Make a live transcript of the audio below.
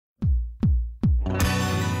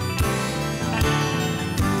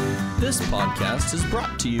This podcast is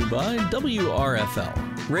brought to you by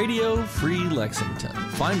WRFL, Radio Free Lexington.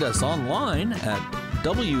 Find us online at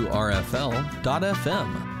wrfl.fm.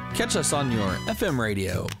 Catch us on your FM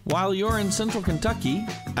radio while you're in Central Kentucky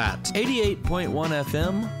at 88.1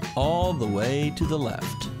 FM all the way to the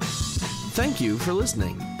left. Thank you for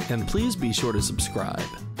listening, and please be sure to subscribe.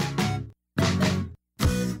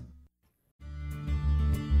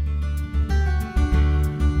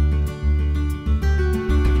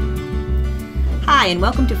 Hi, and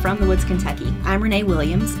welcome to From the Woods, Kentucky. I'm Renee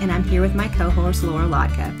Williams, and I'm here with my co-host,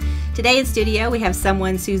 Lhotka. Today in studio, we have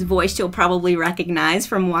someone whose voice you'll probably recognize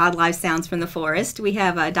from Wildlife Sounds from the Forest. We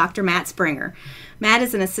have Dr. Matt Springer. Matt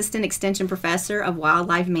is an assistant extension professor of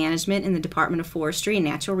wildlife management in the Department of Forestry and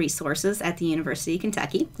Natural Resources at the University of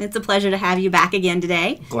Kentucky. It's a pleasure to have you back again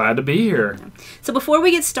today. Glad to be here. So before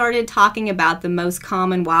we get started talking about the most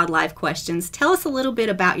common wildlife questions, tell us a little bit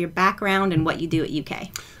about your background and what you do at UK.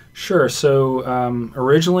 Sure. So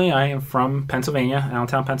originally I am from Pennsylvania,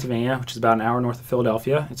 Allentown, Pennsylvania, which is about an hour north of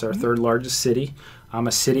Philadelphia. It's our third largest city. I'm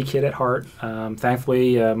a city kid at heart.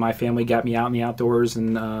 Thankfully, my family got me out in the outdoors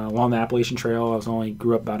and along the Appalachian Trail.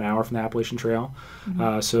 Grew up about an hour from the Appalachian Trail.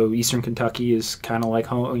 So Eastern Kentucky is kind of like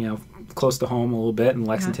home, close to home a little bit, and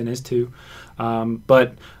Lexington is too.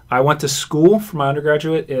 But I went to school for my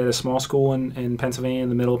undergraduate at a small school in Pennsylvania, in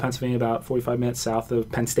the middle of Pennsylvania, about 45 minutes south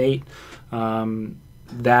of Penn State.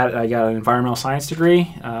 That I got an environmental science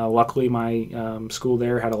degree. Luckily, my school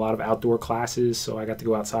there had a lot of outdoor classes, so I got to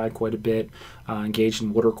go outside quite a bit, engaged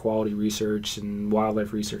in water quality research and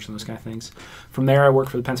wildlife research and those kind of things. From there, I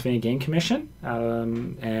worked for the Pennsylvania Game Commission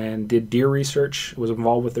and did deer research, was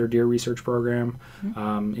involved with their deer research program,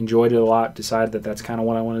 enjoyed it a lot, decided that that's kind of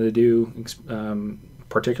what I wanted to do,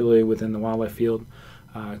 particularly within the wildlife field.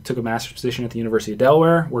 Took a master's position at the University of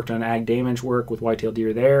Delaware, worked on ag damage work with white-tailed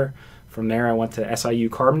deer there. From there, I went to SIU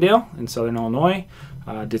Carbondale in southern Illinois,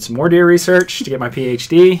 did some more deer research to get my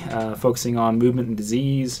PhD, focusing on movement and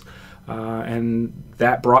disease, and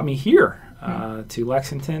that brought me here to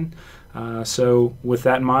Lexington. So with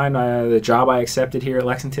that in mind, the job I accepted here at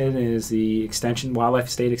Lexington is the Wildlife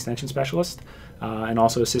State Extension Specialist, and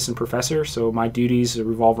also assistant professor. So my duties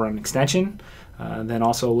revolve around extension, then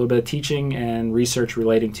also a little bit of teaching and research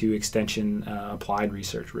relating to extension, applied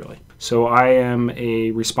research, really. So I am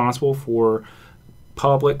responsible for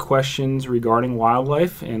public questions regarding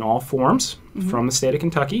wildlife in all forms from the state of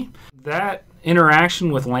Kentucky. That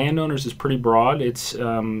interaction with landowners is pretty broad. It's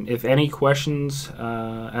if any questions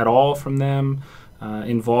at all from them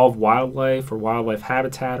involve wildlife or wildlife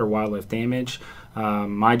habitat or wildlife damage,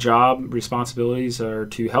 my job responsibilities are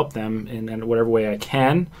to help them in whatever way I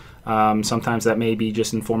can. Sometimes that may be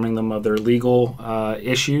just informing them of their legal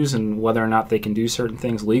issues and whether or not they can do certain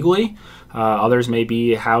things legally. Others may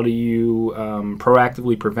be how do you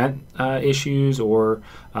proactively prevent issues or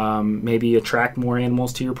maybe attract more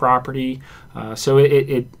animals to your property. So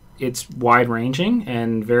it's wide-ranging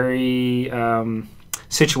and very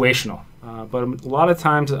situational. But a lot of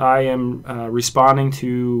times I am responding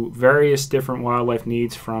to various different wildlife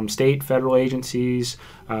needs from state, federal agencies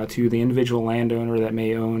to the individual landowner that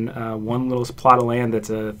may own one little plot of land that's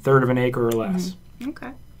a third of an acre or less.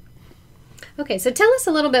 Okay, so tell us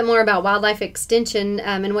a little bit more about wildlife extension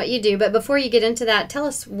and what you do. But before you get into that, tell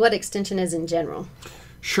us what extension is in general.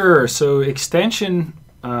 Sure. So extension,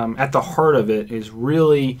 at the heart of it, is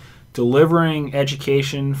really delivering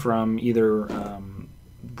education from either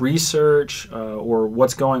research or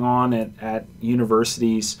what's going on at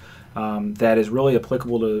universities that is really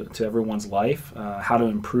applicable to everyone's life, how to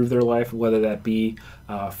improve their life, whether that be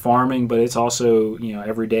farming, but it's also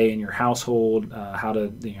every day in your household, how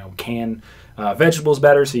to can vegetables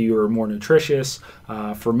better so you are more nutritious.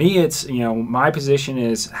 For me, it's my position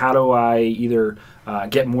is how do I either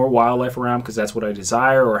get more wildlife around because that's what I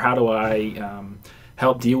desire, or how do I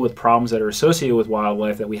help deal with problems that are associated with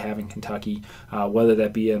wildlife that we have in Kentucky, whether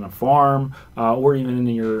that be on a farm or even in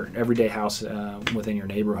your everyday house within your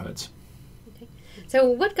neighborhoods. Okay. So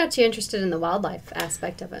what got you interested in the wildlife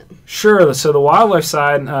aspect of it? Sure. So the wildlife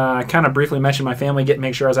side, I kind of briefly mentioned my family,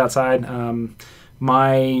 make sure I was outside.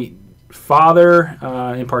 My father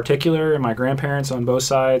in particular and my grandparents on both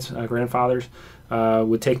sides, grandfathers,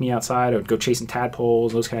 would take me outside. I would go chasing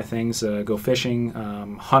tadpoles, those kind of things, go fishing,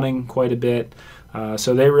 hunting quite a bit.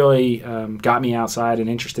 So they really got me outside and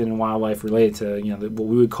interested in wildlife related to what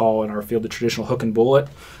we would call in our field the traditional hook and bullet.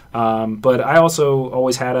 But I also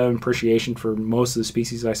always had an appreciation for most of the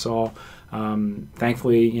species I saw.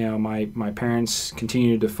 Thankfully, my parents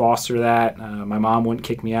continued to foster that. My mom wouldn't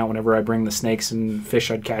kick me out whenever I bring the snakes and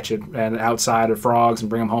fish I'd catch it and outside, or frogs, and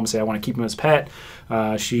bring them home and say I want to keep them as pet.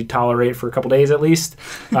 She'd tolerate it for a couple days at least.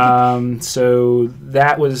 So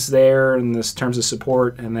that was there in this terms of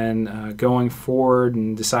support. And then going forward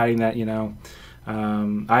and deciding that,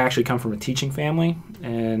 I actually come from a teaching family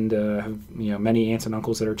and have many aunts and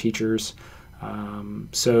uncles that are teachers.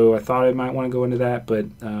 So I thought I might want to go into that, but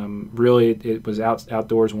really it was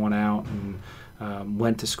outdoors won out, and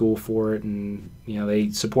went to school for it, and they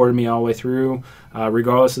supported me all the way through,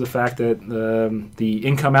 regardless of the fact that the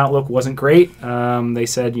income outlook wasn't great. They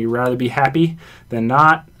said you'd rather be happy than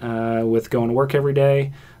not with going to work every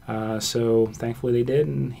day. So thankfully they did,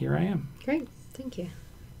 and here I am. Great, thank you.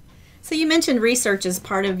 So you mentioned research as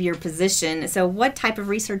part of your position. So what type of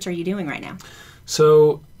research are you doing right now?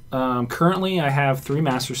 So currently I have 3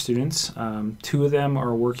 master's students. 2 of them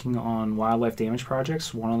are working on wildlife damage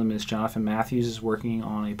projects. One of them is Jonathan Matthews, is working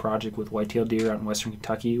on a project with white-tailed deer out in western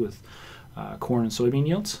Kentucky with corn and soybean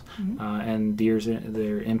yields, and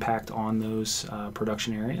their impact on those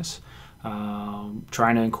production areas.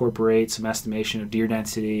 Trying to incorporate some estimation of deer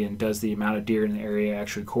density, and does the amount of deer in the area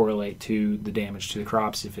actually correlate to the damage to the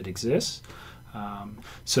crops if it exists.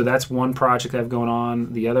 So that's one project I have going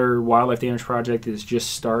on. The other wildlife damage project is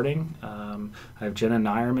just starting. I have Jenna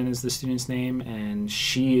Nyerman is the student's name, and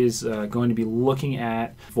she is going to be looking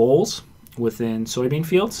at voles within soybean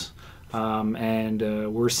fields.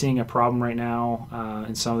 And we're seeing a problem right now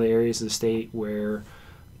in some of the areas of the state where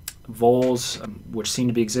voles, which seem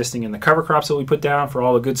to be existing in the cover crops that we put down for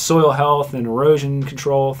all the good soil health and erosion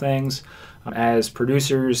control things, as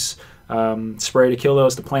producers spray to kill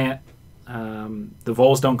those to plant, the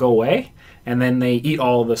voles don't go away, and then they eat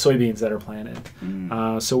all of the soybeans that are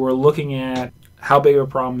planted. So we're looking at how big of a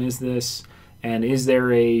problem is this, and is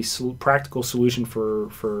there a practical solution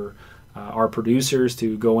for our producers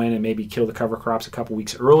to go in and maybe kill the cover crops a couple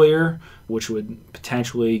weeks earlier, which would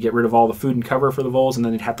potentially get rid of all the food and cover for the voles, and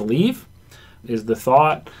then they'd have to leave, is the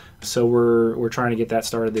thought. So we're trying to get that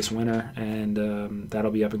started this winter, and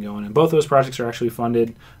that'll be up and going. And both those projects are actually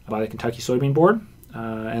funded by the Kentucky Soybean Board.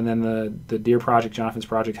 And then the deer project, Jonathan's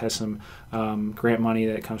project, has some grant money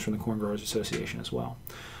that comes from the Corn Growers Association as well.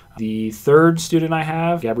 The third student I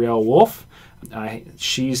have, Gabrielle Wolf,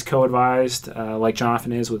 she's co-advised, like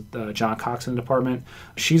Jonathan is, with John Cox in the department.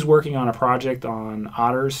 She's working on a project on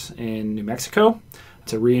otters in New Mexico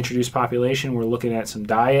to reintroduce population. We're looking at some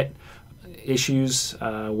diet issues,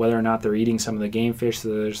 whether or not they're eating some of the game fish. So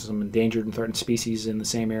there's some endangered and threatened species in the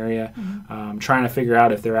same area. Trying to figure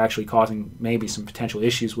out if they're actually causing maybe some potential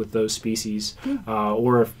issues with those species,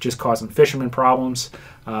 or if just causing fishermen problems,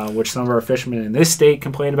 which some of our fishermen in this state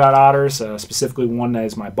complain about otters, specifically one that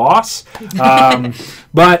is my boss.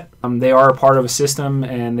 But they are a part of a system,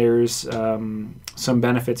 and there's some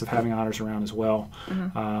benefits of having otters around as well.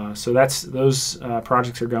 So those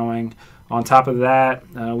projects are going. On top of that,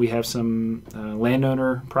 we have some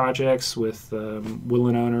landowner projects with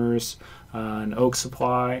woodland owners and oak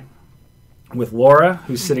supply. With Laura,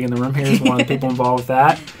 who's sitting in the room here, is one of the people involved with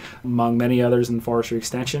that, among many others in Forestry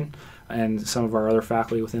Extension, and some of our other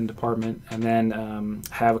faculty within the department. And then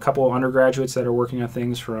have a couple of undergraduates that are working on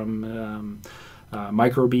things from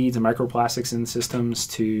microbeads and microplastics in systems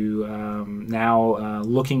to now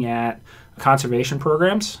looking at conservation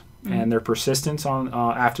programs and their persistence on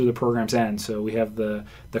after the programs end. So we have the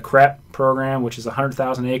CREP program, which is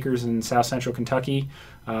 100,000 acres in south central Kentucky.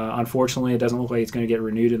 Unfortunately, it doesn't look like it's going to get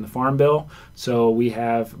renewed in the Farm Bill. So we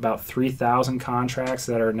have about 3,000 contracts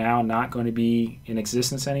that are now not going to be in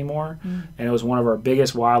existence anymore. And it was one of our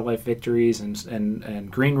biggest wildlife victories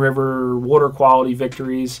and Green River water quality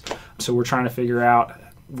victories. So we're trying to figure out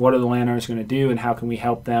what are the landowners going to do, and how can we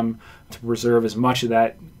help them to preserve as much of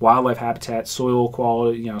that wildlife habitat, soil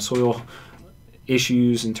quality, soil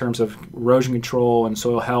issues in terms of erosion control and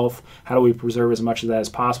soil health. How do we preserve as much of that as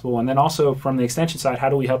possible? And then also from the extension side, how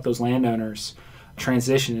do we help those landowners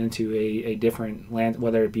transition into a different land,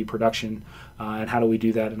 whether it be production, and how do we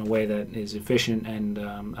do that in a way that is efficient and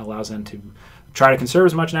allows them to try to conserve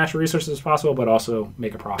as much natural resources as possible, but also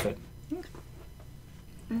make a profit.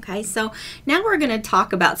 Okay, so now we're going to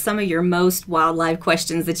talk about some of your most wildlife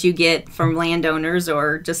questions that you get from landowners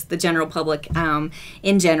or just the general public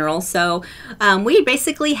in general. So we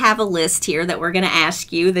basically have a list here that we're going to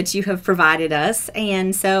ask you that you have provided us.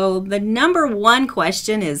 And so the number one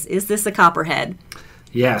question is this a copperhead?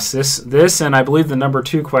 Yes, this and I believe the number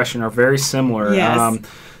two question are very similar. Yes.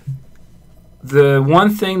 The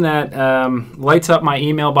one thing that lights up my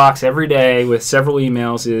email box every day with several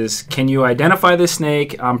emails is, can you identify this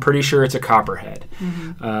snake? I'm pretty sure it's a copperhead.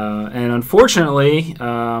 Mm-hmm. And unfortunately,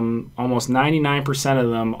 almost 99% of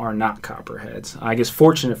them are not copperheads. I guess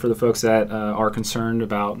fortunate for the folks that are concerned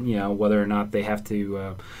about, whether or not they have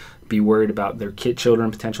to be worried about their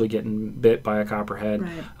children potentially getting bit by a copperhead.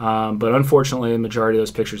 Right. But unfortunately, the majority of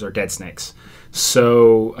those pictures are dead snakes.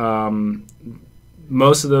 So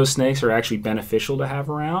most of those snakes are actually beneficial to have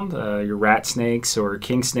around. Your rat snakes or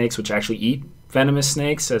king snakes, which actually eat venomous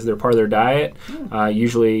snakes as they're part of their diet,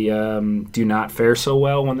 usually do not fare so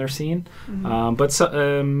well when they're seen. Mm-hmm.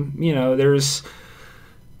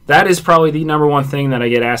 That is probably the number one thing that I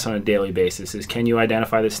get asked on a daily basis is, can you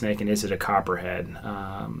identify the snake and is it a copperhead?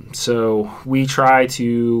 So we try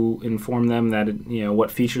to inform them that, what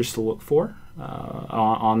features to look for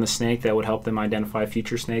on the snake that would help them identify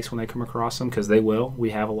future snakes when they come across them, because they will.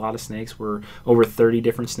 We have a lot of snakes. We're over 30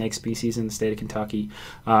 different snake species in the state of Kentucky.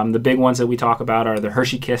 The big ones that we talk about are the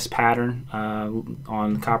Hershey Kiss pattern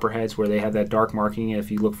on copperheads, where they have that dark marking.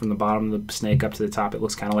 If you look from the bottom of the snake up to the top, it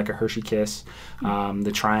looks kind of like a Hershey Kiss.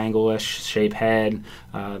 The triangle-ish shaped head,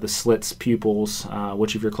 the slits pupils,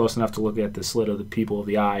 which if you're close enough to look at the slit of the pupil of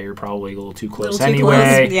the eye, you're probably a little too close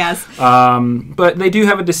anyway. Yes. But they do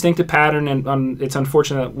have a distinctive pattern, and it's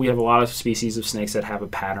unfortunate that we have a lot of species of snakes that have a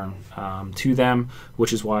pattern to them,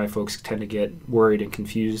 which is why folks tend to get worried and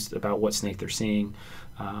confused about what snake they're seeing.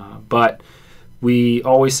 But we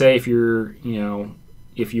always say, if you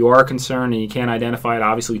are concerned and you can't identify it,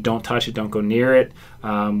 obviously don't touch it, don't go near it.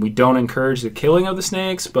 We don't encourage the killing of the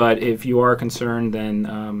snakes, but if you are concerned,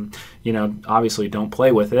 then obviously don't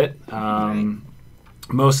play with it. Right.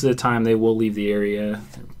 Most of the time they will leave the area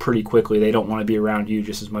pretty quickly. They don't want to be around you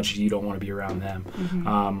just as much as you don't want to be around them.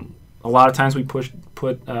 Mm-hmm. A lot of times we put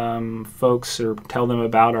folks or tell them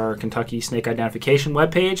about our Kentucky Snake Identification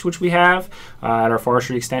webpage, which we have at our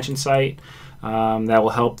Forestry Extension site. That will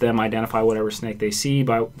help them identify whatever snake they see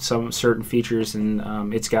by some certain features,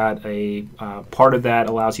 and it's got a part of that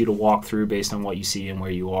allows you to walk through based on what you see and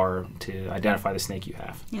where you are to identify the snake you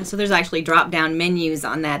have. Yeah, so there's actually drop-down menus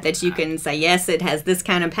on that you can say, yes, it has this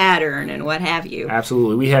kind of pattern and what have you.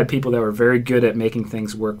 Absolutely. We had people that were very good at making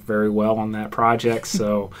things work very well on that project,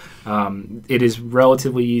 so it is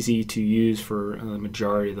relatively easy to use for the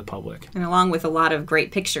majority of the public. And along with a lot of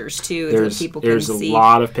great pictures, too, that people can see. There's a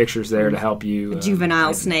lot of pictures there to help you. A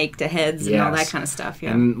juvenile snake to heads and all that kind of stuff.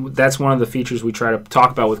 Yeah. And that's one of the features we try to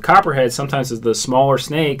talk about with copperheads. Sometimes is the smaller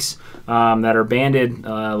snakes that are banded,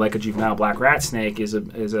 like a juvenile black rat snake, is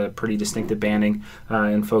a pretty distinctive banding,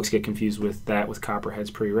 and folks get confused with that with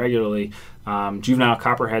copperheads pretty regularly. Juvenile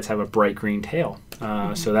copperheads have a bright green tail,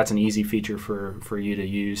 so that's an easy feature for you to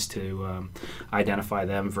use to identify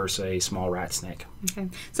them versus a small rat snake. Okay,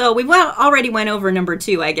 so we've already went over number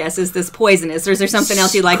 2, I guess. Is this poisonous, or is there something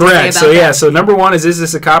else you'd like Correct. to say about that? So number 1 is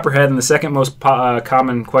this a copperhead, and the second most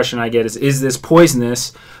common question I get is this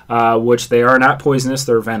poisonous? Which they are not poisonous,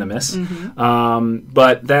 they're venomous. Mm-hmm.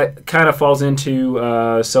 But that kind of falls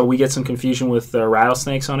into, so we get some confusion with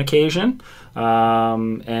rattlesnakes on occasion.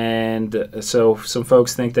 And so some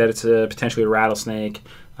folks think that it's potentially a rattlesnake.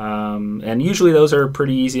 And usually those are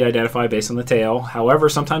pretty easy to identify based on the tail. However,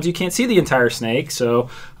 sometimes you can't see the entire snake, so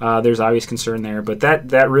there's obvious concern there. But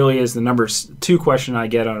that really is the number 2 question I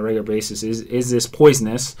get on a regular basis is this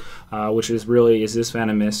poisonous, which is really, is this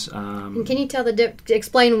venomous? And can you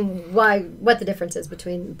explain what the difference is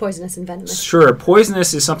between poisonous and venomous? Sure.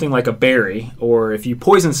 Poisonous is something like a berry, or if you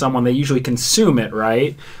poison someone, they usually consume it,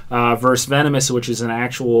 right? Versus venomous, which is an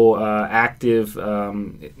actual active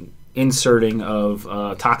inserting of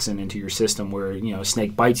toxin into your system, where a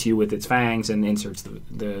snake bites you with its fangs and inserts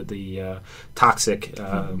the toxic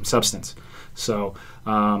substance. So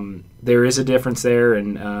there is a difference there,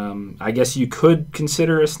 and I guess you could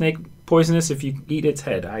consider a snake poisonous if you eat its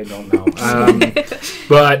head. I don't know,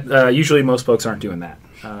 but usually most folks aren't doing that.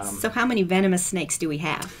 So how many venomous snakes do we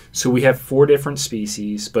have? So we have 4 different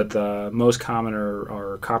species, but the most common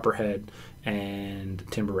are copperhead and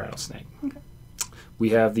timber rattlesnake. Okay. We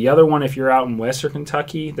have the other one if you're out in western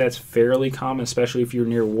Kentucky. That's fairly common, especially if you're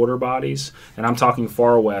near water bodies. And I'm talking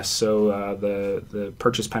far west, so the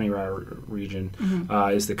Purchase Pennyroyal region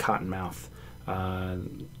is the cottonmouth.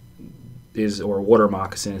 Or water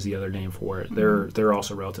moccasin is the other name for it. They're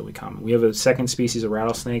also relatively common. We have a second species of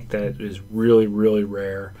rattlesnake that is really, really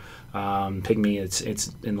rare. Pygmy, it's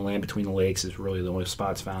in the land between the lakes, is really the only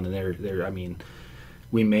spots found, and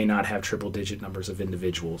we may not have triple-digit numbers of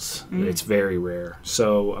individuals. It's very rare.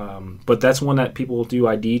 So, but that's one that people do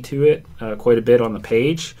ID to it quite a bit on the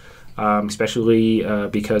page. especially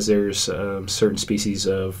because there's certain species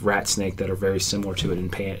of rat snake that are very similar to it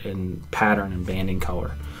in pattern and banding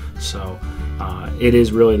color. So it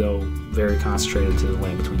is really, though, very concentrated to the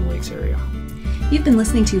land between the lakes area. You've been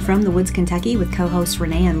listening to From the Woods, Kentucky with co-hosts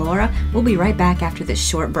Renee and Laura. We'll be right back after this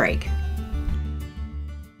short break.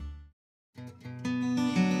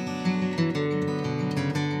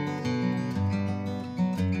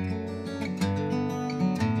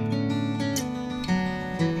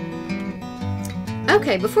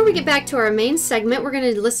 Okay, before we get back to our main segment, we're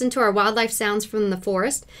going to listen to our wildlife sounds from the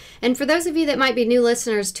forest. And for those of you that might be new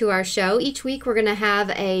listeners to our show, each week we're going to have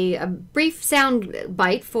a brief sound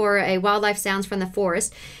bite for a wildlife sounds from the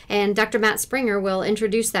forest. And Dr. Matt Springer will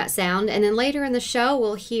introduce that sound. And then later in the show,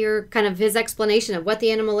 we'll hear kind of his explanation of what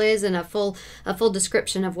the animal is and a full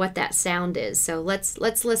description of what that sound is. So let's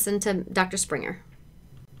listen to Dr. Springer.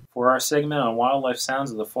 For our segment on wildlife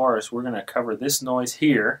sounds of the forest, we're going to cover this noise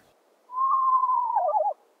here.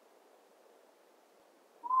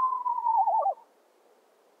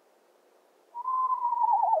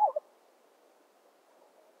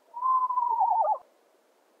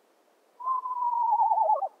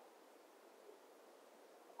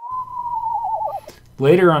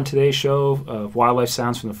 Later on today's show of Wildlife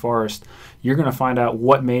Sounds from the Forest, you're going to find out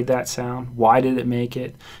what made that sound, why did it make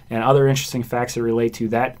it, and other interesting facts that relate to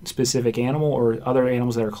that specific animal or other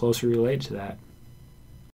animals that are closely related to that.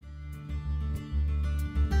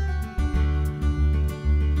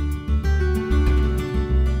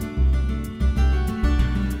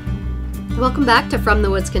 Welcome back to From the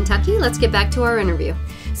Woods, Kentucky. Let's get back to our interview.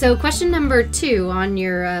 So question number 2 on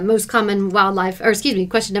your most common wildlife,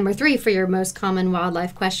 question number 3 for your most common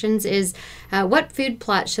wildlife questions is, what food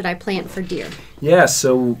plot should I plant for deer? Yeah,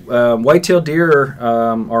 so white-tailed deer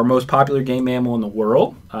are our most popular game mammal in the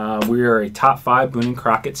world. We are a top 5 Boone and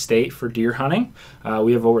Crockett state for deer hunting.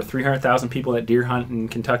 We have over 300,000 people that deer hunt in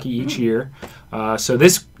Kentucky each year. So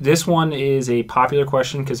this one is a popular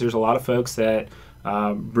question because there's a lot of folks that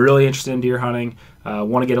really interested in deer hunting,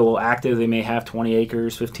 want to get a little active. They may have 20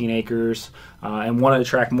 acres, 15 acres, and want to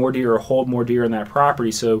attract more deer or hold more deer on that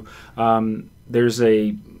property. So there's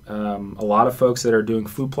a lot of folks that are doing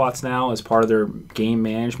food plots now as part of their game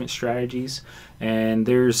management strategies, and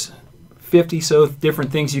there's 50 so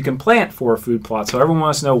different things you can plant for a food plot. So everyone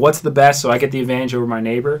wants to know what's the best so I get the advantage over my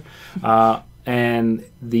neighbor. And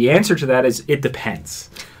the answer to that is it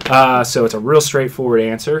depends. So it's a real straightforward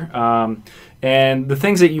answer. And the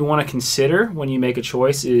things that you want to consider when you make a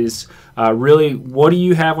choice is really what do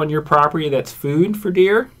you have on your property that's food for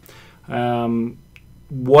deer?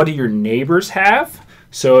 What do your neighbors have?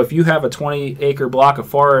 So if you have a 20-acre block of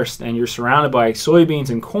forest and you're surrounded by soybeans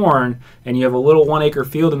and corn and you have a little 1-acre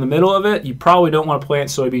field in the middle of it, you probably don't want to plant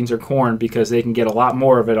soybeans or corn because they can get a lot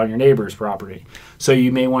more of it on your neighbor's property. So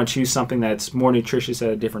you may want to choose something that's more nutritious at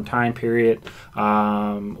a different time period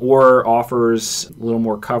or offers a little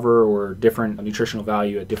more cover or different nutritional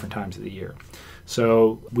value at different times of the year.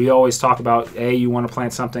 So we always talk about, you want to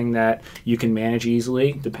plant something that you can manage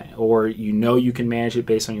easily or you can manage it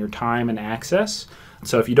based on your time and access.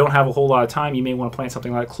 So if you don't have a whole lot of time, you may want to plant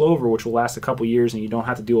something like clover, which will last a couple years and you don't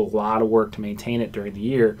have to do a lot of work to maintain it during the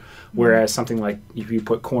year. Whereas something like if you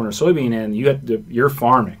put corn or soybean in, you're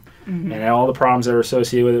farming. Mm-hmm. And all the problems that are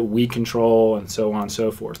associated with it, weed control and so on and so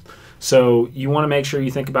forth. So you want to make sure you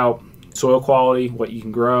think about soil quality, what you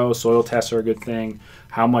can grow. Soil tests are a good thing.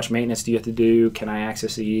 How much maintenance do you have to do? Can I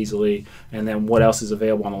access it easily? And then what else is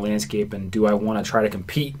available on the landscape? And do I want to try to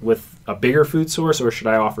compete with a bigger food source or should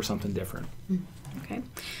I offer something different? Okay.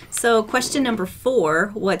 So question number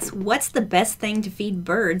 4, what's the best thing to feed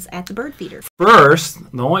birds at the bird feeder? First,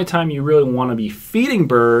 the only time you really want to be feeding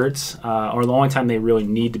birds, or the only time they really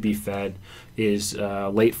need to be fed, is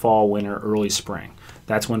late fall, winter, early spring.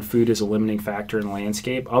 That's when food is a limiting factor in the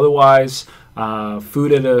landscape. Otherwise,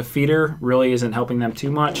 food at a feeder really isn't helping them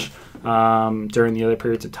too much during the other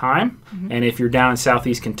periods of time. Mm-hmm. And if you're down in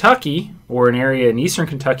southeast Kentucky or an area in eastern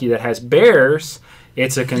Kentucky that has bears,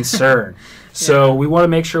 it's a concern. So we want to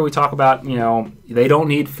make sure we talk about, they don't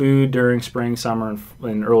need food during spring, summer,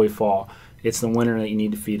 and early fall. It's the winter that you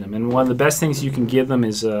need to feed them. And one of the best things you can give them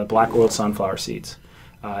is black oiled sunflower seeds.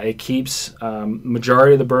 It keeps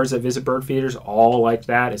majority of the birds that visit bird feeders all like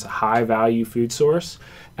that. It's a high value food source.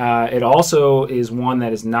 It also is one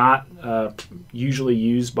that is not usually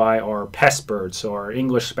used by our pest birds, so our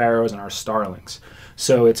English sparrows and our starlings.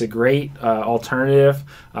 So it's a great alternative.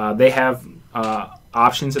 They have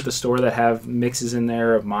options at the store that have mixes in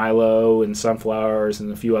there of milo and sunflowers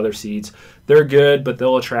and a few other seeds. They're good, but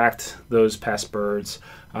they'll attract those pest birds.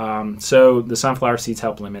 So the sunflower seeds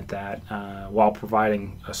help limit that while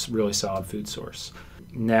providing a really solid food source.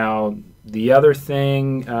 Now, the other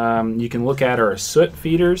thing you can look at are soot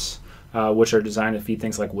feeders, which are designed to feed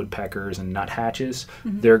things like woodpeckers and nuthatches.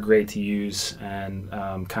 They're great to use and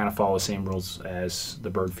kind of follow the same rules as the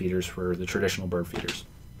bird feeders for the traditional bird feeders.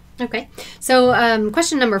 Okay. So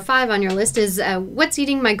question number 5 on your list is what's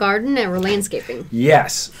eating my garden or landscaping?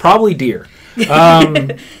 Yes, probably deer.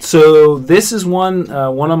 So this is one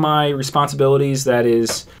of my responsibilities that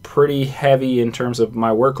is pretty heavy in terms of my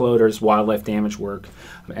workload is wildlife damage work.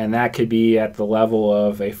 And that could be at the level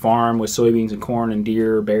of a farm with soybeans and corn and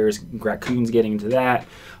deer, bears, raccoons getting into that.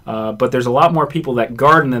 But there's a lot more people that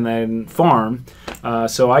garden than farm.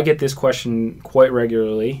 So I get this question quite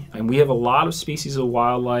regularly. And we have a lot of species of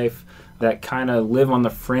wildlife that kind of live on the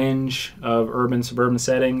fringe of urban, suburban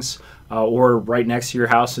settings or right next to your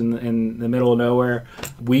house in the middle of nowhere.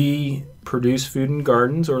 We produce food in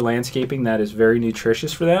gardens or landscaping that is very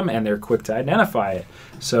nutritious for them, and they're quick to identify it.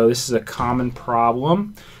 So this is a common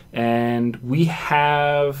problem. And we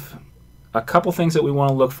have a couple things that we want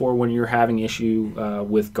to look for when you're having issue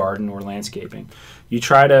with garden or landscaping. You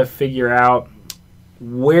try to figure out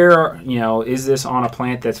where, is this on a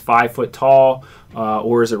plant that's 5 foot tall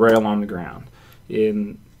or is it right along the ground?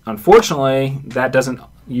 Unfortunately, that doesn't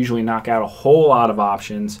usually knock out a whole lot of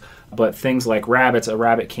options, but things like rabbits, a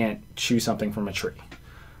rabbit can't chew something from a tree.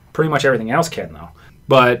 Pretty much everything else can, though.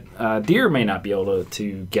 But deer may not be able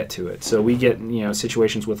to get to it. So we get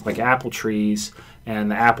situations with like apple trees, and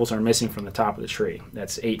the apples are missing from the top of the tree.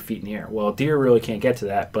 That's 8 feet in the air. Well, deer really can't get to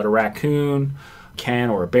that, but a raccoon can,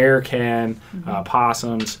 or a bear can,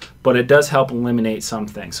 possums, but it does help eliminate some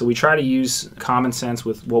things. So we try to use common sense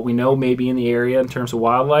with what we know may be in the area in terms of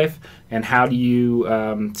wildlife, and how do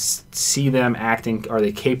you see them acting, are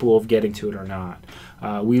they capable of getting to it or not.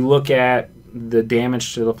 We look at the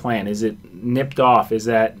damage to the plant. Is it nipped off? Is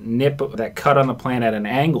that cut on the plant at an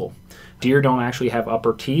angle? Deer don't actually have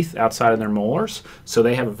upper teeth outside of their molars, so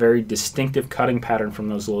they have a very distinctive cutting pattern from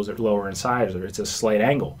those lower incisors. It's a slight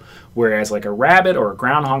angle, whereas like a rabbit or a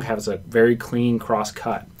groundhog has a very clean cross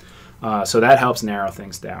cut. So that helps narrow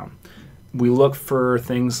things down. We look for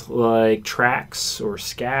things like tracks or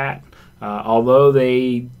scat, although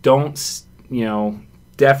they don't,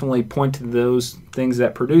 definitely point to those things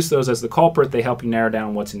that produce those as the culprit. They help you narrow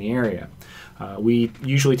down what's in the area. We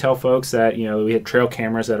usually tell folks that, we have trail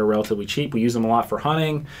cameras that are relatively cheap. We use them a lot for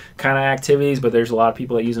hunting kind of activities, but there's a lot of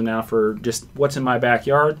people that use them now for just what's in my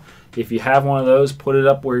backyard. If you have one of those, put it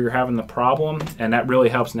up where you're having the problem, and that really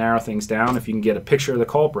helps narrow things down if you can get a picture of the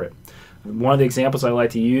culprit. One of the examples I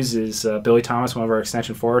like to use is Billy Thomas, one of our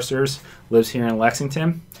extension foresters, lives here in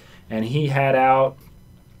Lexington, and he had out,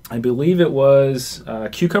 I believe it was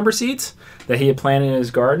cucumber seeds that he had planted in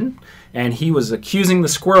his garden, and he was accusing the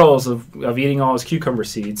squirrels of eating all his cucumber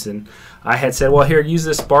seeds. And I had said, well, here,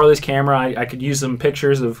 borrow this camera. I could use some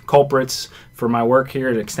pictures of culprits for my work here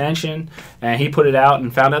at Extension. And he put it out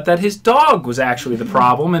and found out that his dog was actually the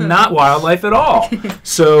problem and not wildlife at all.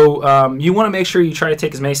 So you want to make sure you try to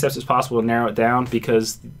take as many steps as possible to narrow it down,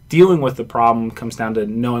 because dealing with the problem comes down to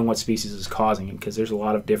knowing what species is causing it, because there's a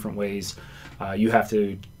lot of different ways you have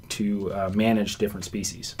to manage different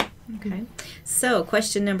species. Okay. So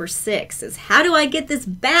question number 6 is, how do I get this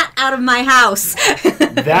bat out of my house?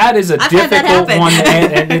 That is a difficult one,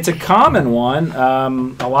 and it's a common one.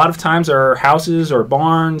 A lot of times our houses or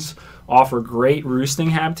barns offer great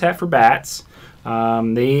roosting habitat for bats.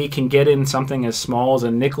 They can get in something as small as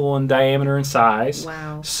a nickel in diameter and size.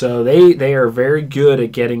 Wow. So they are very good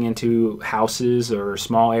at getting into houses or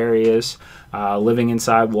small areas, living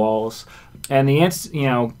inside walls. And the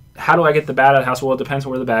answer, how do I get the bat out of the house? Well, it depends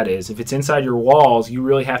on where the bat is. If it's inside your walls, you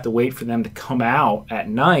really have to wait for them to come out at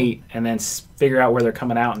night and then figure out where they're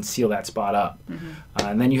coming out and seal that spot up.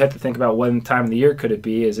 And then you have to think about what time of the year could it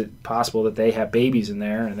be. Is it possible that they have babies in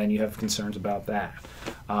there? And then you have concerns about that.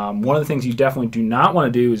 One of the things you definitely do not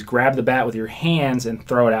want to do is grab the bat with your hands and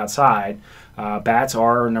throw it outside. Bats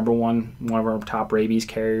are one of our top rabies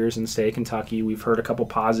carriers in the state of Kentucky. We've heard a couple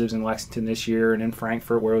positives in Lexington this year and in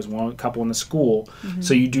Frankfort, where it was a couple in the school.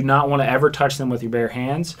 So you do not want to ever touch them with your bare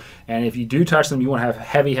hands. And if you do touch them, you want to have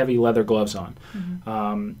heavy, heavy leather gloves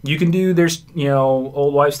on. You can do, there's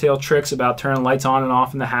old wives' tale tricks about turning lights on and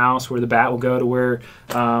off in the house, where the bat will go to where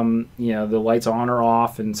the lights on or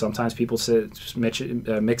off, and sometimes people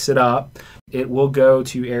mix it up. It will go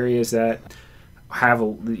to areas that have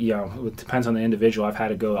it depends on the individual. I've had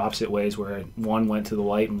to go opposite ways, where one went to the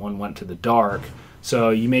light and one went to the dark. So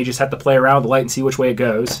you may just have to play around with the light and see which way it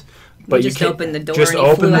goes. But you just open the door. Just and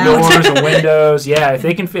open the doors and windows. Yeah, if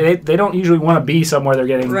they can fit, they don't usually want to be somewhere they're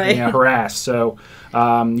getting harassed. So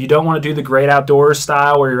you don't want to do the great outdoors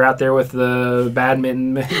style where you're out there with the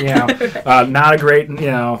badminton. Not a great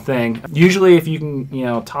thing. Usually, if you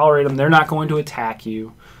can tolerate them, they're not going to attack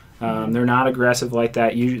you. They're not aggressive like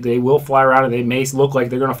that. They will fly around, and they may look like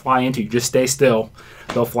they're going to fly into you. Just stay still.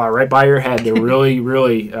 They'll fly right by your head. They're really,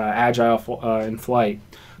 really agile in flight.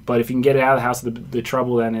 But if you can get it out of the house, the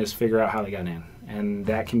trouble then is figure out how they got in. And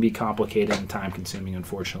that can be complicated and time-consuming,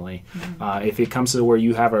 unfortunately. If it comes to where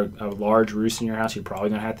you have a large roost in your house, you're probably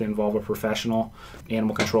going to have to involve a professional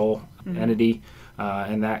animal control entity,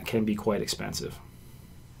 and that can be quite expensive.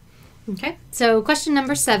 Okay. So question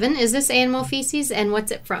number 7, is this animal feces and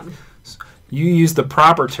what's it from? You use the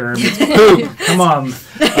proper term. It's poop. Come on.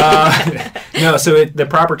 No, so the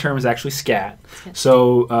proper term is actually scat.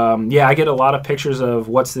 So, I get a lot of pictures of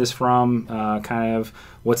what's this from, kind of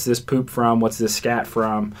what's this poop from, what's this scat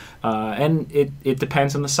from. And it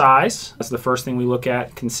depends on the size. That's the first thing we look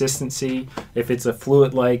at. Consistency. If it's a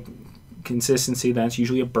fluid-like consistency, then it's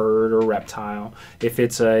usually a bird or reptile. If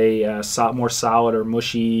it's a more solid or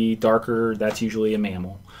mushy, darker, that's usually a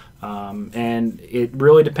mammal. And it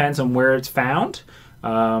really depends on where it's found.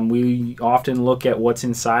 We often look at what's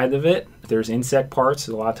inside of it. If there's insect parts,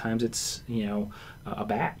 a lot of times it's a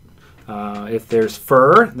bat. If there's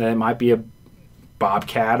fur, then it might be a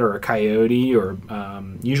bobcat or a coyote, or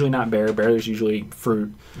usually not bear. There's usually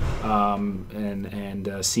fruit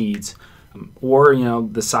and seeds. Or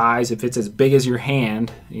the size. If it's as big as your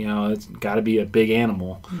hand, it's got to be a big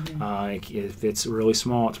animal. If it's really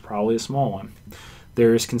small, it's probably a small one.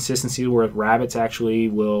 There's consistency where rabbits actually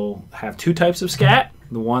will have 2 types of scat.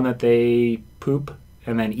 The one that they poop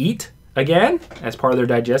and then eat again as part of their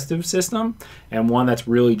digestive system, and one that's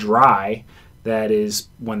really dry, that is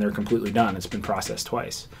when they're completely done. It's been processed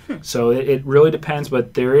twice. So it really depends,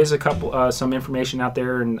 but there is some information out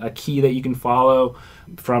there, and a key that you can follow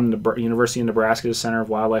from the University of Nebraska's Center of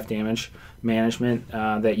Wildlife Damage Management,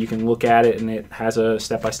 that you can look at it, and it has a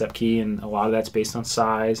step-by-step key, and a lot of that's based on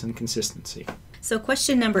size and consistency. So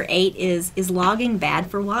question number 8 is logging bad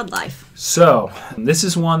for wildlife? So this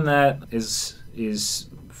is one that is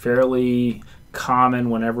fairly common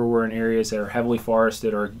whenever we're in areas that are heavily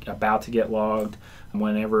forested or about to get logged,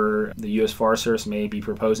 whenever the U.S. Forest Service may be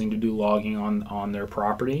proposing to do logging on their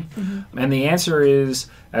property. And the answer is,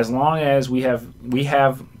 as long as we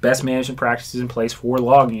have best management practices in place for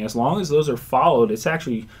logging, as long as those are followed, it's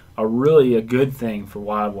actually a good thing for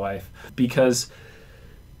wildlife, because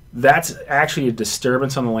that's actually a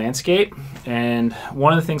disturbance on the landscape. And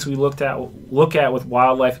one of the things we look at with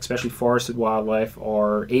wildlife, especially forested wildlife,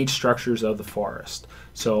 are age structures of the forest.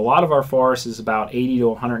 So a lot of our forest is about 80 to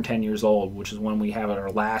 110 years old, which is when we have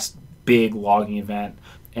our last big logging event.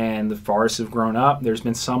 And the forests have grown up. There's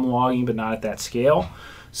been some logging, but not at that scale.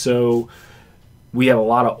 So we have a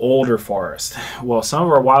lot of older forests. Well, some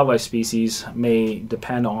of our wildlife species may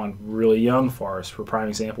depend on really young forests. For a prime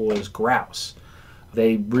example is grouse.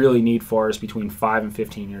 They really need forests between 5 and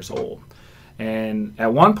 15 years old. And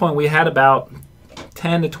at one point, we had about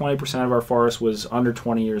 10 to 20% of our forest was under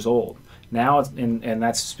 20 years old. Now, and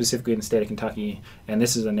that's specifically in the state of Kentucky, and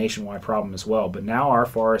this is a nationwide problem as well, but now our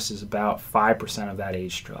forest is about 5% of that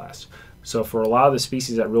age class. So for a lot of the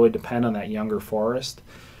species that really depend on that younger forest,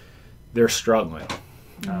 they're struggling.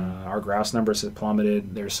 Our grouse numbers have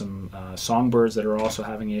plummeted. There's some songbirds that are also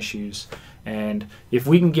having issues. And if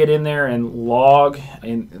we can get in there and log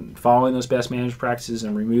and following those best management practices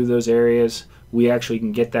and remove those areas, we actually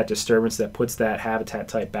can get that disturbance that puts that habitat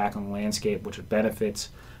type back on the landscape, which benefits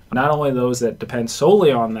not only those that depend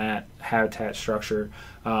solely on that habitat structure,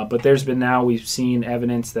 but we've seen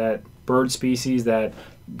evidence that bird species that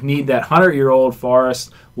need that 100-year-old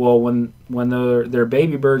forest, well, when their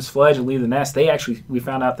baby birds fledge and leave the nest, we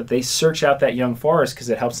found out that they search out that young forest because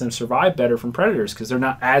it helps them survive better from predators, because they're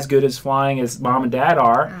not as good as flying as mom and dad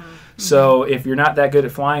are. So if you're not that good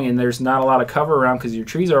at flying and there's not a lot of cover around because your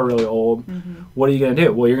trees are really old, what are you going to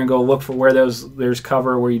do? Well, you're going to go look for where there's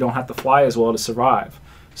cover where you don't have to fly as well to survive.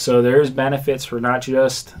 So there's benefits for not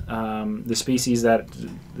just the species that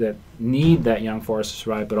need that young forest to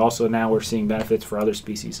survive, but also now we're seeing benefits for other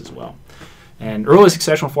species as well. And early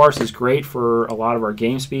successional forest is great for a lot of our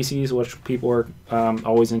game species, which people are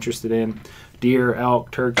always interested in: deer,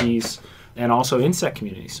 elk, turkeys, and also insect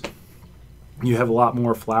communities. You have a lot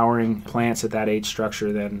more flowering plants at that age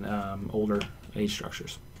structure than older age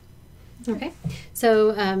structures. Okay.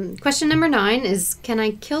 So question number 9 is, can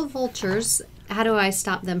I kill vultures? How do I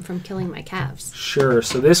stop them from killing my calves? Sure.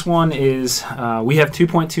 So this one is, we have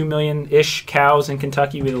 2.2 million-ish cows in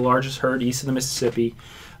Kentucky. We're the largest herd east of the Mississippi.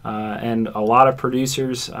 and a lot of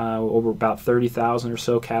producers, over about 30,000 or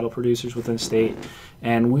so cattle producers within the state.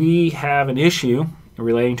 And we have an issue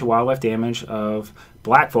relating to wildlife damage of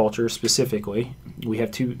black vultures specifically. We have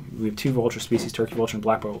two vulture species, turkey vulture and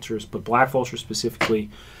black vultures, but black vultures specifically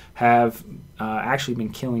have actually been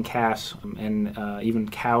killing calves and even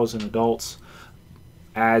cows and adults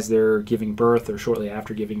as they're giving birth or shortly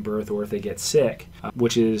after giving birth, or if they get sick,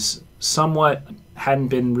 which is somewhat hadn't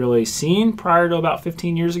been really seen prior to about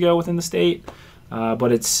 15 years ago within the state.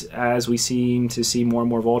 But it's, as we seem to see more and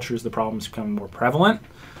more vultures, the problem's becoming more prevalent.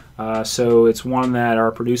 So it's one that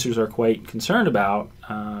our producers are quite concerned about.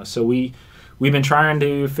 So we've been trying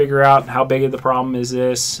to figure out how big of the problem is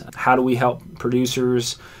this, how do we help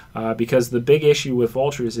producers, because the big issue with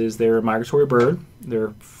vultures is they're a migratory bird, they're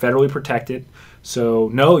federally protected, so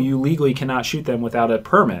no, you legally cannot shoot them without a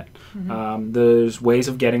permit. There's ways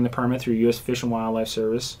of getting the permit through U.S. Fish and Wildlife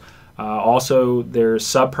Service. Also, there's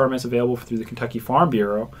sub-permits available through the Kentucky Farm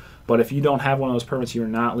Bureau. But if you don't have one of those permits, you're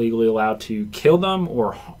not legally allowed to kill them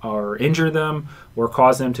or injure them or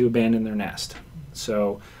cause them to abandon their nest.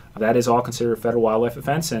 So that is all considered a federal wildlife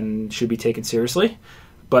offense and should be taken seriously.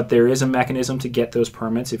 But there is a mechanism to get those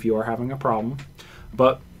permits if you are having a problem.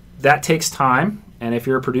 But that takes time. And if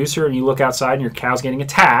you're a producer and you look outside and your cow's getting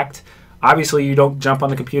attacked, obviously you don't jump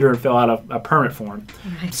on the computer and fill out a permit form.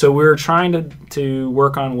 Right. So we're trying to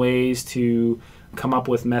work on ways to come up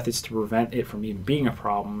with methods to prevent it from even being a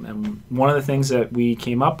problem. And one of the things that we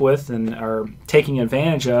came up with and are taking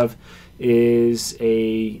advantage of is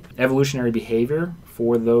a evolutionary behavior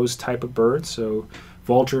for those type of birds. So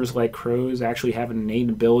vultures, like crows, actually have an innate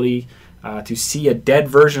ability to see a dead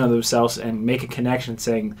version of themselves and make a connection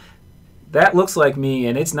saying, that looks like me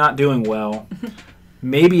and it's not doing well.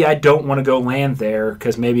 Maybe I don't want to go land there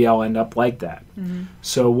because maybe I'll end up like that.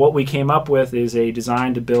 So what we came up with is a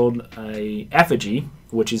design to build a effigy,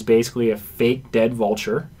 which is basically a fake dead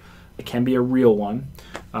vulture. It can be a real one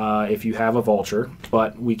if you have a vulture,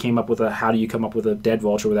 but we came up with how do you come up with a dead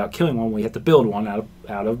vulture without killing one? We have to build one out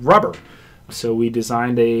of rubber. So we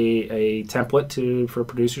designed a template for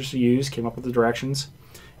producers to use, came up with the directions,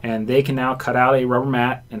 and they can now cut out a rubber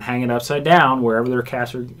mat and hang it upside down wherever their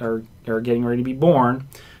calves are getting ready to be born,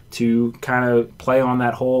 to kind of play on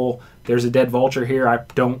that whole, there's a dead vulture here, I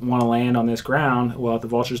don't want to land on this ground. Well, if the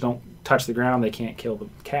vultures don't touch the ground, they can't kill the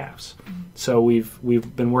calves. So we've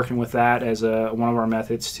been working with that as one of our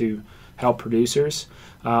methods to help producers.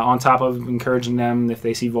 On top of encouraging them, if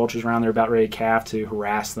they see vultures around, they're about ready to calve, to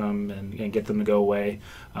harass them and get them to go away.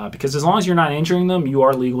 Because as long as you're not injuring them, you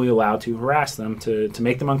are legally allowed to harass them to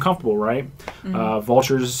make them uncomfortable, right?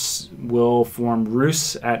 Vultures will form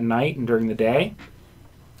roosts at night and during the day.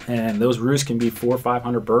 And those roosts can be 400 or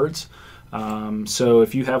 500 birds. So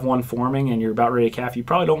if you have one forming and you're about ready to calve, you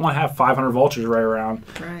probably don't want to have 500 vultures right around.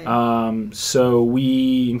 Right. So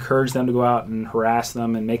we encourage them to go out and harass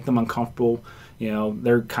them and make them uncomfortable. You know,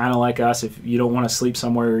 they're kind of like us. If you don't want to sleep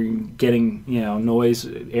somewhere, you're getting, noise,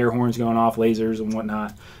 air horns going off, lasers and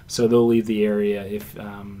whatnot. So they'll leave the area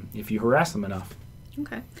if you harass them enough.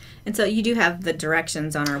 Okay. And so you do have the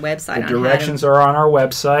directions on our website. The directions are on our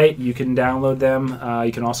website. You can download them.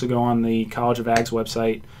 You can also go on the College of Ag's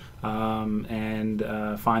website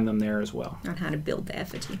and find them there as well. On how to build the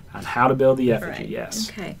effigy. On how to build the effigy, right. Yes.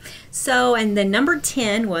 Okay. So, and then number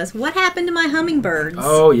 10 was, what happened to my hummingbirds?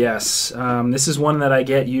 Oh, yes. This is one that I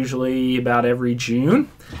get usually about every June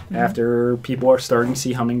after people are starting to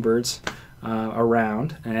see hummingbirds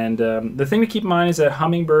around. And the thing to keep in mind is that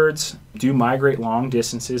hummingbirds do migrate long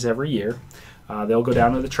distances every year. They'll go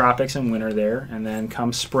down to the tropics in winter there, and then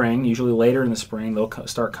come spring, usually later in the spring, they'll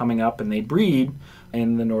start coming up and they breed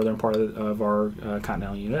in the northern part of our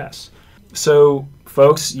continental U.S. So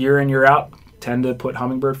folks, year in, year out, tend to put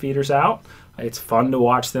hummingbird feeders out. It's fun to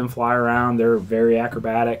watch them fly around. They're very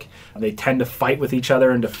acrobatic. They tend to fight with each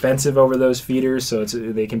other and defensive over those feeders, so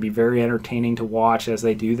they can be very entertaining to watch as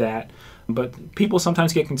they do that. But people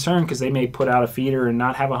sometimes get concerned because they may put out a feeder and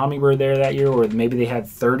not have a hummingbird there that year, or maybe they had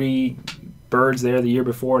 30 birds there the year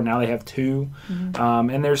before and now they have 2.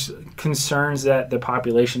 And there's concerns that the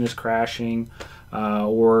population is crashing,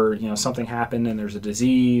 or something happened and there's a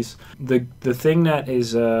disease. The thing that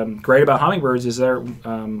is great about hummingbirds is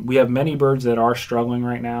that we have many birds that are struggling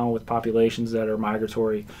right now with populations that are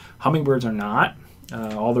migratory. Hummingbirds are not.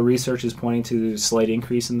 All the research is pointing to a slight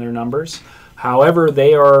increase in their numbers. However,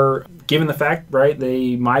 they are, given the fact, right,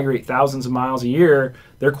 they migrate thousands of miles a year,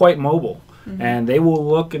 they're quite mobile. and they will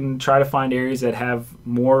look and try to find areas that have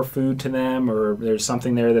more food to them, or there's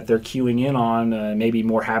something there that they're queuing in on, maybe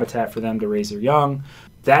more habitat for them to raise their young.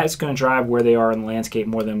 That's going to drive where they are in the landscape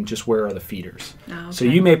more than just where are the feeders. Oh, okay. So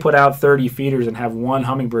you may put out 30 feeders and have one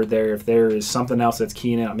hummingbird there if there is something else that's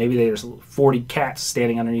keying out. Maybe there's 40 cats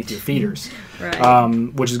standing underneath your feeders, Right.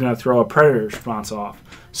 which is going to throw a predator response off.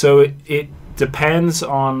 So it depends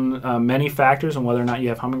on many factors on whether or not you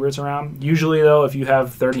have hummingbirds around. Usually, though, if you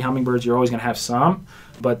have 30 hummingbirds, you're always going to have some,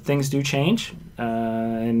 but things do change,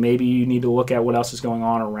 and maybe you need to look at what else is going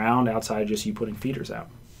on around outside just you putting feeders out.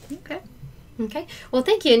 Okay. Okay. Well,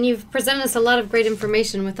 thank you. And you've presented us a lot of great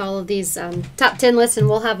information with all of these top 10 lists, and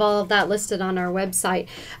we'll have all of that listed on our website.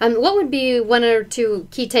 What would be one or two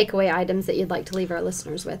key takeaway items that you'd like to leave our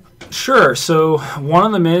listeners with? Sure. So one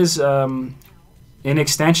of them is, in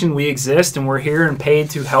Extension, we exist, and we're here and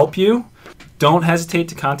paid to help you. Don't hesitate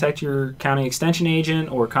to contact your county extension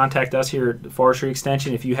agent or contact us here at Forestry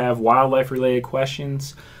Extension if you have wildlife-related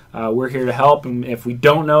questions. We're here to help, and if we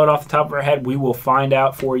don't know it off the top of our head, we will find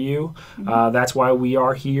out for you. That's why we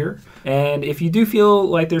are here. And if you do feel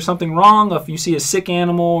like there's something wrong, if you see a sick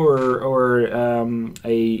animal or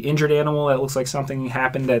a injured animal that looks like something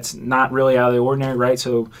happened that's not really out of the ordinary, right?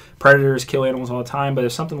 So predators kill animals all the time, but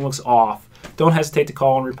if something looks off, don't hesitate to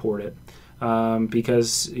call and report it.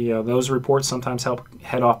 Because those reports sometimes help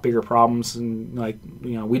head off bigger problems, and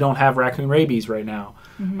we don't have raccoon rabies right now.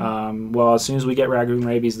 Well, as soon as we get raccoon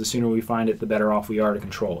rabies, the sooner we find it, the better off we are to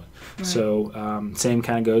control it. Right. So same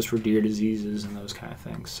kind of goes for deer diseases and those kind of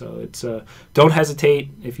things. So it's don't hesitate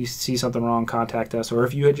if you see something wrong, contact us, or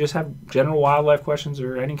if you just have general wildlife questions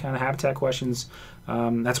or any kind of habitat questions,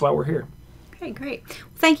 that's why we're here. Okay, great. Well,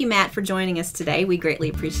 thank you, Matt, for joining us today. We greatly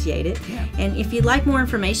appreciate it. Yeah. And if you'd like more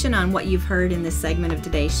information on what you've heard in this segment of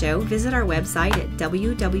today's show, visit our website at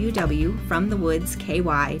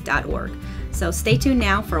www.fromthewoodsky.org. So stay tuned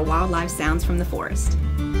now for Wildlife Sounds from the Forest.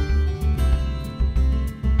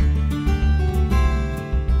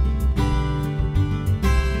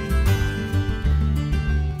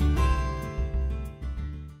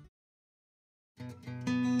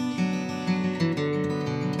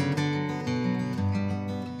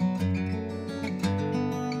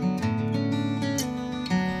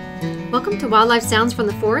 Welcome to Wildlife Sounds from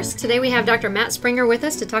the Forest. Today we have Dr. Matt Springer with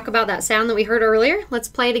us to talk about that sound that we heard earlier. Let's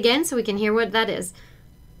play it again so we can hear what that is.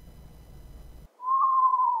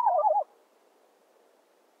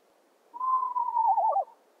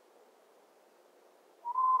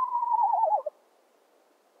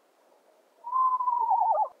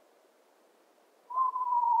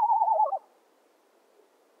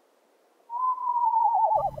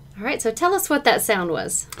 All right, so tell us what that sound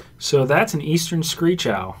was. So that's an eastern screech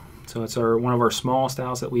owl. So it's one of our smallest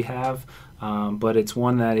owls that we have, but it's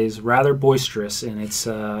one that is rather boisterous in its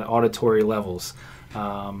auditory levels.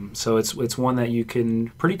 So it's one that you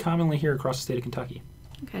can pretty commonly hear across the state of Kentucky.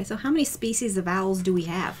 Okay, so how many species of owls do we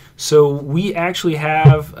have? So we actually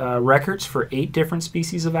have records for 8 different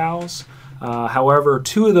species of owls. However,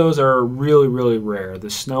 2 of those are really, really rare. The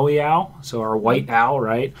snowy owl, so our white owl,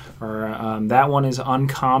 right? That one is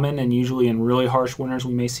uncommon, and usually in really harsh winters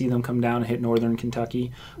we may see them come down and hit northern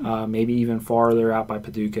Kentucky, maybe even farther out by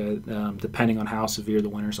Paducah, depending on how severe the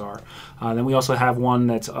winters are. Then we also have one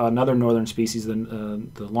that's another northern species, the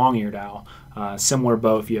long-eared owl. Similar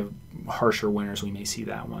boat, if you have harsher winters, we may see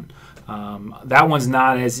that one. That one's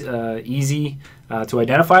not as easy to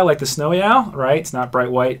identify like the snowy owl, right? It's not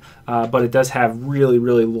bright white, but it does have really,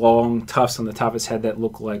 really long tufts on the top of its head that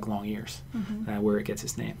look like long ears, where it gets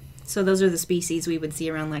its name. So those are the species we would see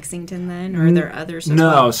around Lexington then, or are there others as No,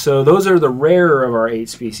 well? so those are the rarer of our 8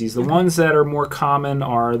 species. The ones that are more common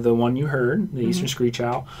are the one you heard, the eastern screech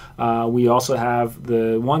owl. We also have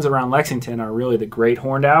the ones around Lexington are really the great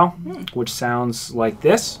horned owl, which sounds like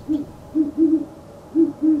this.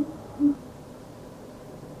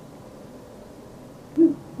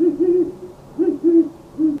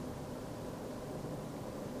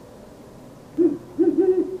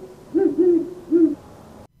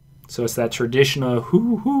 So it's that traditional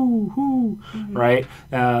hoo, hoo, hoo, right?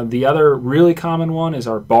 The other really common one is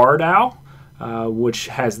our barred owl, which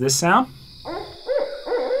has this sound.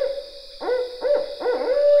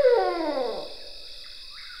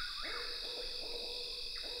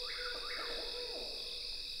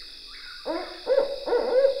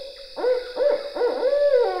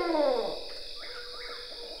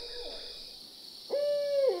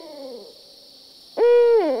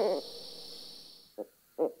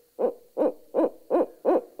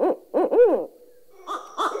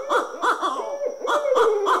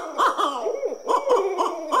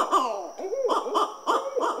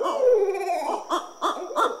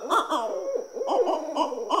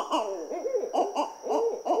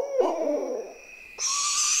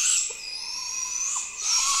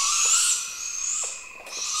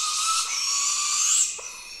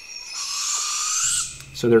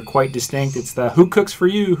 So they're quite distinct. It's the who cooks for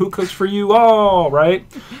you all, right?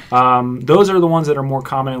 Those are the ones that are more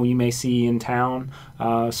common and you may see in town.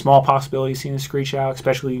 Small possibility seeing a screech owl,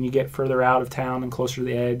 especially when you get further out of town and closer to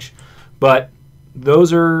the edge. But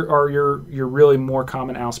those are your really more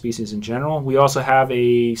common owl species in general. We also have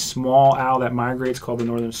a small owl that migrates called the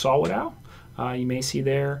northern saw-whet owl. You may see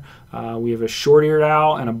there. We have a short-eared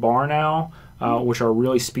owl and a barn owl, which are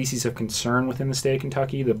really species of concern within the state of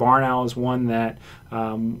Kentucky. The barn owl is one that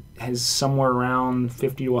has somewhere around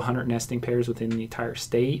 50 to 100 nesting pairs within the entire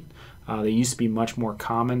state. They used to be much more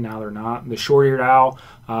common. Now they're not. The short-eared owl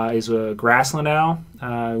is a grassland owl.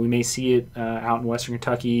 We may see it out in western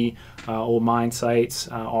Kentucky, old mine sites,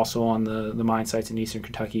 also on the mine sites in eastern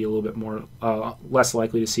Kentucky, a little bit more less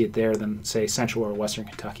likely to see it there than, say, central or western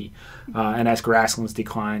Kentucky. And as grasslands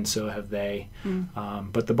decline, so have they.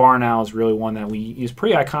 But the barn owl is really one that we use,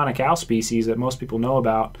 pretty iconic owl species that most people know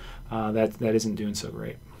about that isn't doing so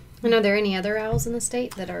great. And are there any other owls in the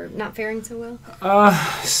state that are not faring so well?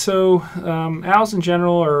 Owls in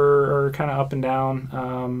general are kind of up and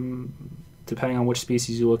down, depending on which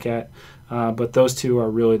species you look at. But those two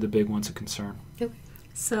are really the big ones of concern. Okay.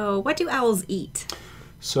 So what do owls eat?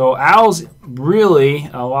 So owls really,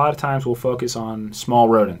 a lot of times will focus on small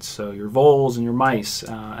rodents. So your voles and your mice,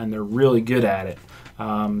 and they're really good at it.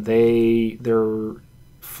 They're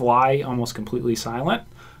fly almost completely silent.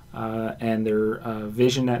 And their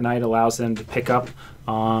vision at night allows them to pick up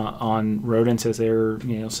on rodents as they're,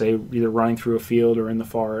 say, either running through a field or in the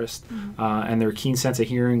forest. And their keen sense of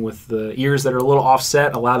hearing with the ears that are a little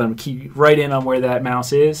offset allow them to keep right in on where that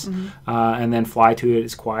mouse is, and then fly to it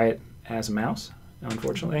as quiet as a mouse,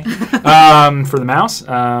 unfortunately, for the mouse.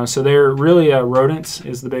 So they're really rodents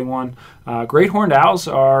is the big one. Great horned owls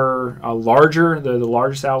are larger. They're the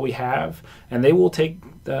largest owl we have, and they will take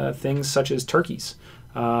things such as turkeys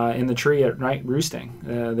in the tree at night roosting.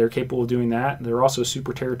 They're capable of doing that. They're also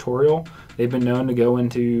super territorial. They've been known to go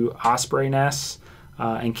into osprey nests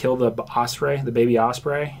and kill the osprey, the baby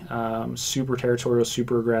osprey. Super territorial,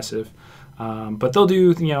 super aggressive. But they'll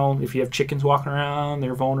do, if you have chickens walking around,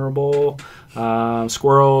 they're vulnerable.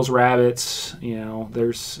 Squirrels, rabbits,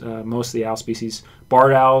 there's most of the owl species.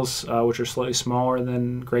 Barred owls, which are slightly smaller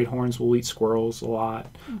than great horns, will eat squirrels a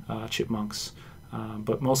lot, chipmunks,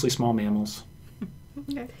 but mostly small mammals.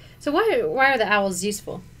 Okay. So why are the owls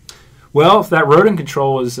useful? Well, that rodent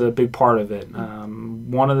control is a big part of it.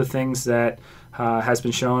 One of the things that has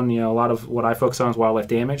been shown, a lot of what I focus on is wildlife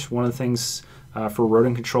damage. One of the things for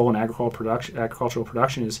rodent control and agricultural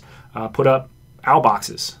production is put up owl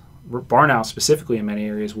boxes. Barn owls specifically in many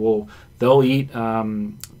areas they'll eat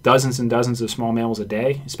dozens and dozens of small mammals a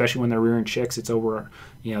day, especially when they're rearing chicks. It's over,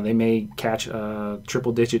 they may catch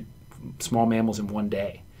triple-digit small mammals in one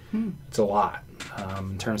day. It's a lot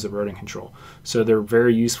in terms of rodent control. So they're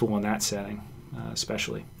very useful in that setting,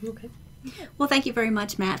 especially. Okay. Well, thank you very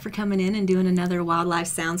much, Matt, for coming in and doing another Wildlife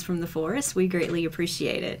Sounds from the Forest. We greatly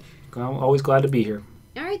appreciate it. I'm always glad to be here.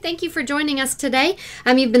 All right, thank you for joining us today.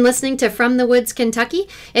 You've been listening to From the Woods, Kentucky.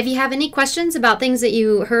 If you have any questions about things that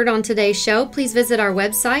you heard on today's show, please visit our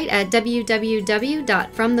website at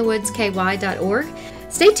www.fromthewoodsky.org.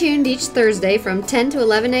 Stay tuned each Thursday from 10 to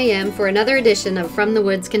 11 a.m. for another edition of From the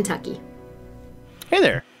Woods, Kentucky. Hey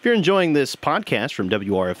there. If you're enjoying this podcast from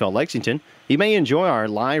WRFL Lexington, you may enjoy our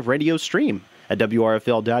live radio stream at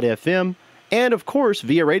WRFL.FM and, of course,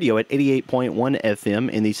 via radio at 88.1 FM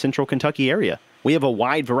in the central Kentucky area. We have a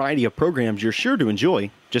wide variety of programs you're sure to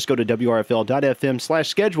enjoy. Just go to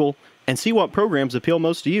WRFL.FM/schedule and see what programs appeal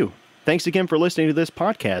most to you. Thanks again for listening to this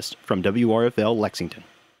podcast from WRFL Lexington.